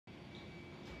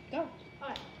Go.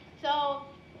 Alright, so,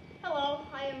 hello,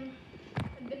 I've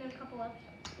been in a couple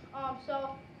episodes.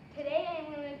 So, today I'm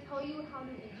going to tell you how to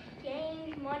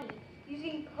exchange money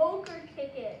using poker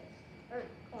tickets, or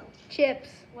coins. Chips.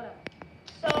 Whatever.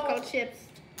 Called So, chips.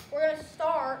 we're going to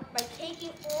start by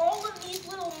taking all of these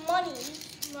little money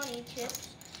chips,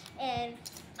 and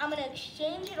I'm going to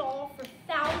exchange it all for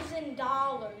 $1,000, and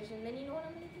then you know what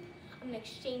I'm going to do? I'm going to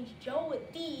exchange Joe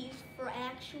with these for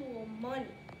actual money,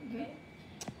 okay?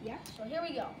 Yeah. So here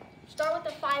we go. Start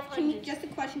with the 500. Just a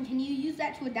question, can you use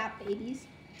that to adopt babies?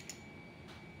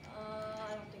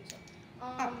 I don't think so.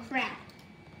 Oh crap.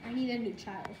 I need a new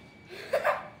child.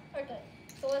 Okay,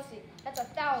 so let's see. That's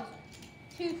 1,000,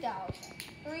 2,000,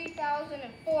 3,000,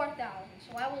 and 4,000.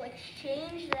 So I will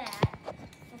exchange that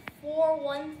for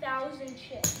 1,000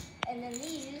 chips. And then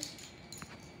these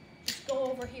just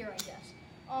go over here, I guess.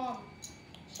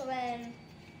 So then,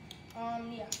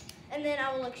 yeah. And then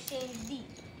I will exchange these.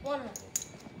 100,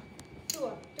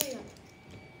 200, 300,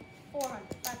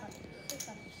 400, 500,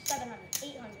 600, 700,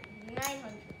 800,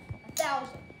 900,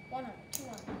 1,000, 100,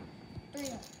 200,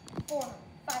 300, 400,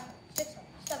 500, 600,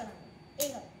 700,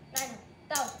 800, 900,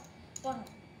 1,000, 100,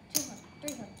 200,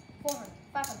 300, 400,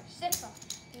 500, 600.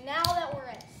 Now that we're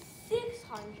at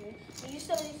 600, we use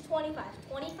some of these 25s.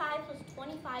 25 plus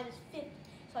 25 is 50.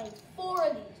 So I need 4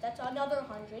 of these. That's another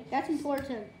 100. That's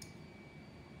important.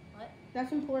 What?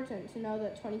 That's important to know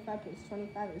that 25 plus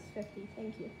 25 is 50.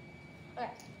 Thank you. Okay,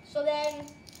 so then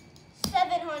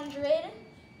 700,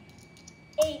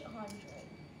 800,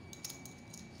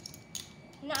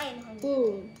 900,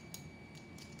 Boom.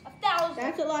 1,000.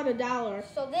 That's a lot of dollars.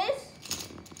 So this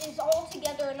is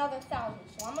altogether another 1,000.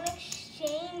 So I'm gonna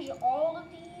exchange all of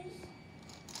these,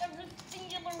 every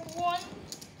singular one,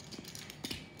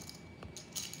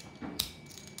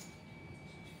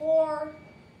 for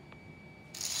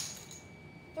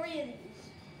 3 of these.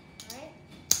 Alright?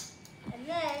 And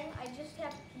then I just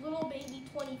have little baby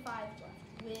 25 left,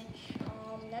 which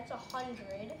that's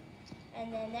 100,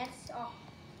 and then that's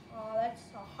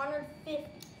 150.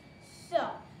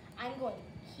 So I'm going to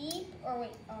keep, or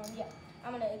wait, yeah,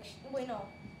 I'm gonna wait, no,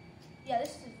 yeah, this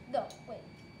is no, wait,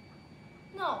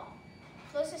 no,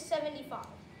 so this is 75.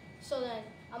 So then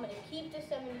I'm gonna keep the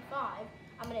 75.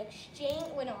 I'm gonna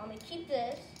exchange. Wait, no, I'm gonna keep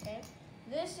this. Okay,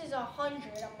 this is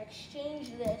 100. I'm gonna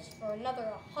exchange this for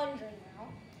another 100 now,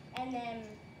 and then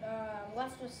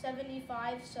left was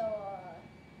 75. So,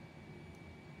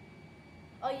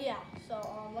 oh yeah. So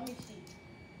let me see.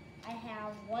 I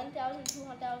have 1,000,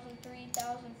 2,000,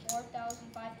 3,000,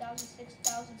 4,000, 5,000,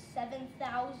 6,000,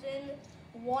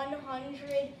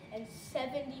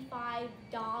 7,175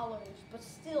 dollars. But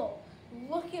still,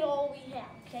 look at all we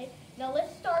have. Okay, now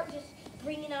let's start just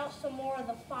bringing out some more of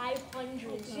the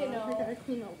 500s. You know. I gotta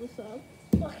clean all this up.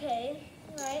 Okay,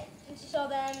 all right. So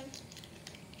then,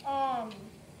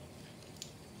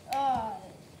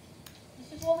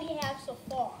 this is what we have so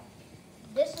far.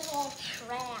 This is all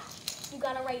trash. You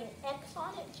gotta write an X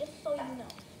on it, just so you know.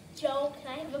 Joe,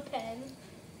 can I have a pen?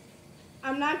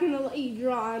 I'm not gonna let you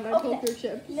draw on my poker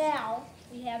chips. Now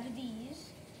we have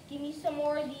these. Give me some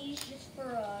more of these, just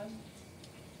for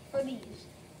these.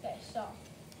 Okay, so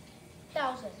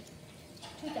 1,000,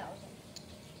 2,000,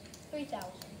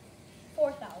 3,000,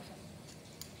 4,000,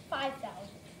 5,000,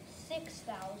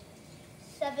 6,000,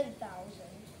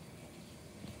 7,000,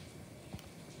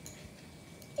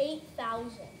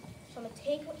 8,000. So I'm gonna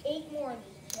take 8 more of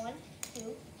these. 1,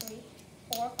 2, 3,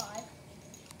 4, 5,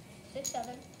 6,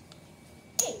 7,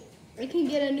 8. I can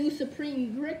get a new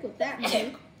Supreme Brick with that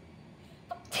money.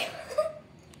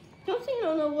 Don't say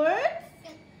no words.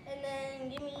 And then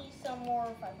give me some more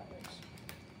 500s.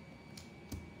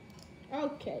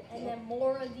 Okay. And then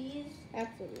more of these.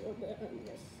 That's a little bit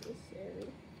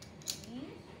unnecessary.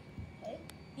 These. Okay.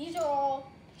 These are all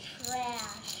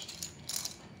trash.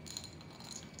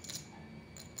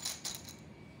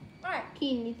 Alright.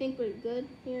 Keaton, you think we're good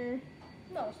here?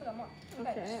 No, I still got more.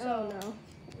 Okay. So Oh no.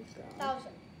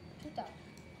 1,000, 2,000,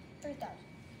 3,000,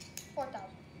 4,000,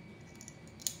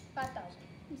 5,000.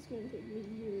 It's gonna take me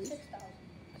years. 6,000,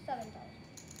 7,000,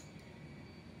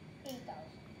 8,000,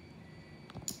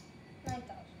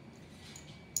 9,000,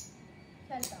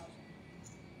 10,000,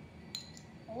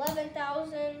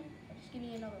 11,000. Just give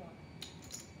me another one.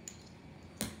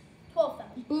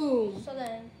 12,000. Boom. So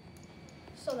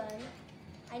then,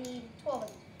 I need 12 of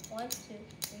these. 1, 2,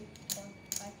 3, 4,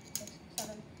 5, 6,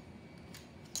 7,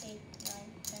 8, 9,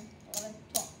 10, 11,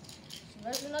 12. So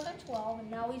there's another 12,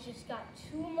 and now we just got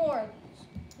 2 more of these.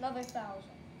 Another 1,000.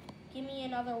 Give me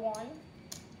another one.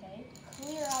 Okay.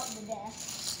 Clear out the deck.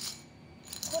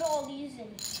 Put all these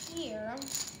in here.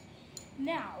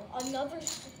 Now, another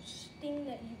thing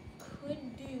that you could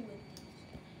do with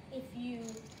these. If you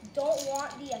don't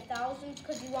want the 1,000s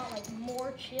because you want like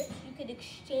more chips, you could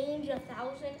exchange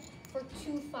 1,000 for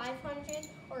 2 500,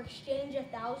 or exchange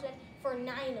 1,000 for 10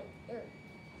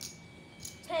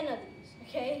 of these.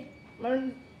 Okay.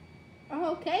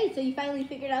 Oh, okay, so you finally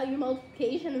figured out your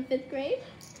multiplication in 5th grade?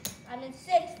 I'm in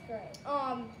 6th grade.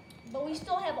 But we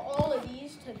still have all of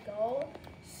these to go.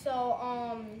 So,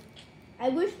 I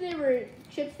wish there were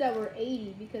chips that were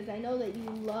 80 because I know that you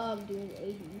love doing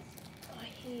 80s. I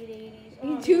hate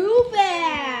 80s. Too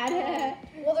bad.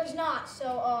 Well, there's not.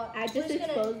 So, I just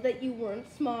exposed that you weren't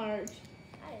smart.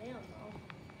 I am though.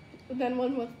 But then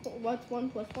what's 1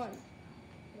 plus 1?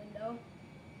 Window.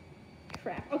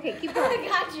 Crap. Okay, keep going. I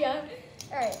gotcha.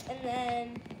 All right, and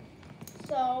then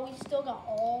so we still got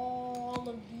all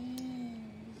of these.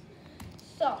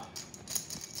 So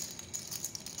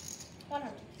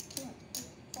 100, 200,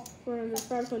 400,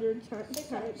 500,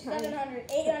 600,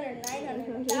 700, 800, 900,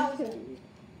 1,000,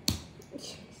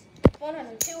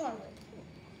 100, 200.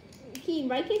 Keaton,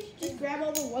 why can't you just grab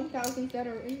all the 1,000s that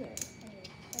are in there?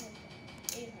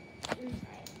 800,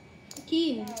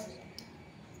 Keaton,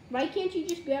 why can't you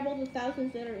just grab all the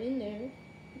 1,000s that are in there?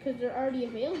 Because they're already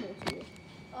available to you.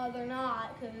 They're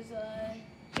not, because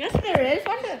Yes, there is.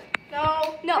 Watch this.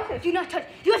 No, do not touch.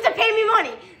 You have to pay me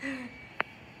money.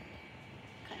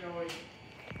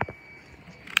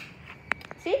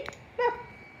 See? Look.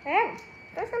 I am.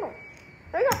 That's simple.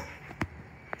 There you go.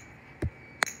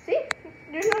 See?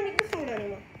 There's no need to food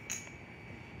anymore.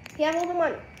 You have all the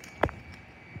money.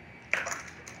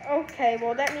 Okay,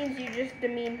 well that means you just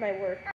demeaned my work.